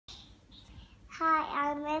Hi,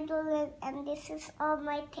 I'm Madeleine, and this is all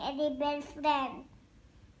my teddy bear friends.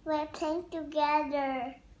 We're playing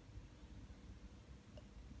together.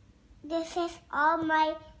 This is all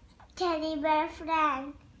my teddy bear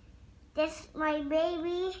friends. This is my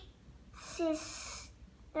baby,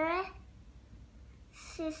 sister,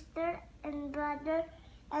 and brother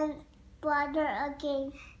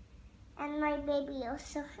again, and my baby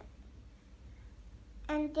also.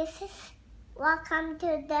 And this is welcome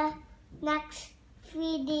to the next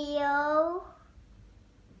video,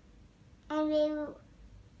 and we're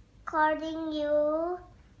recording you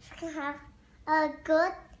so you can have a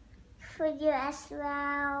good video as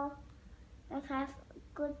well and have a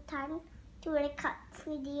good time to record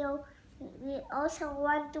video. We also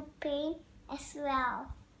want to paint as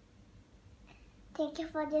well. Thank you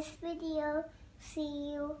for this video.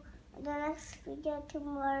 See you in the next video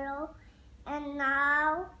tomorrow. And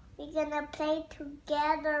now we're gonna play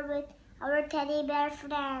together with our teddy bear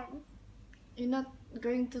friend. You're not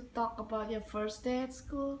going to talk about your first day at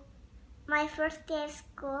school? My first day at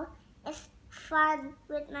school is fun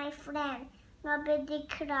with my friend. Nobody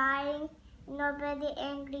crying, nobody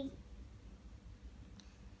angry.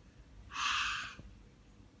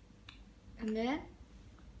 And then?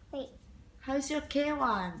 Wait. How's your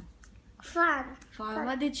K1? Fun. Fun.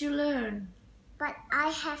 What did you learn? But I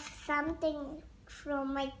have something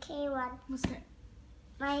from my K1. What's that?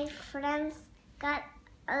 My friends got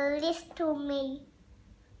a list to me.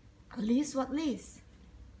 A list? What list?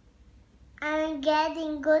 I'm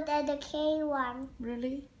getting good at the K1.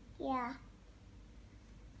 Really? Yeah.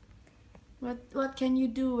 What can you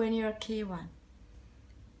do when you're K1?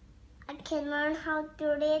 I can learn how to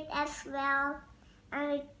read as well.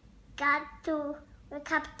 And we got to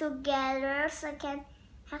wake up together so I can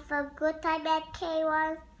have a good time at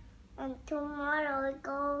K1. And tomorrow we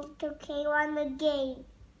go to K1 again.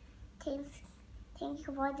 Thank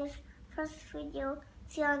you for this first video.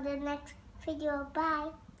 See you on the next video. Bye.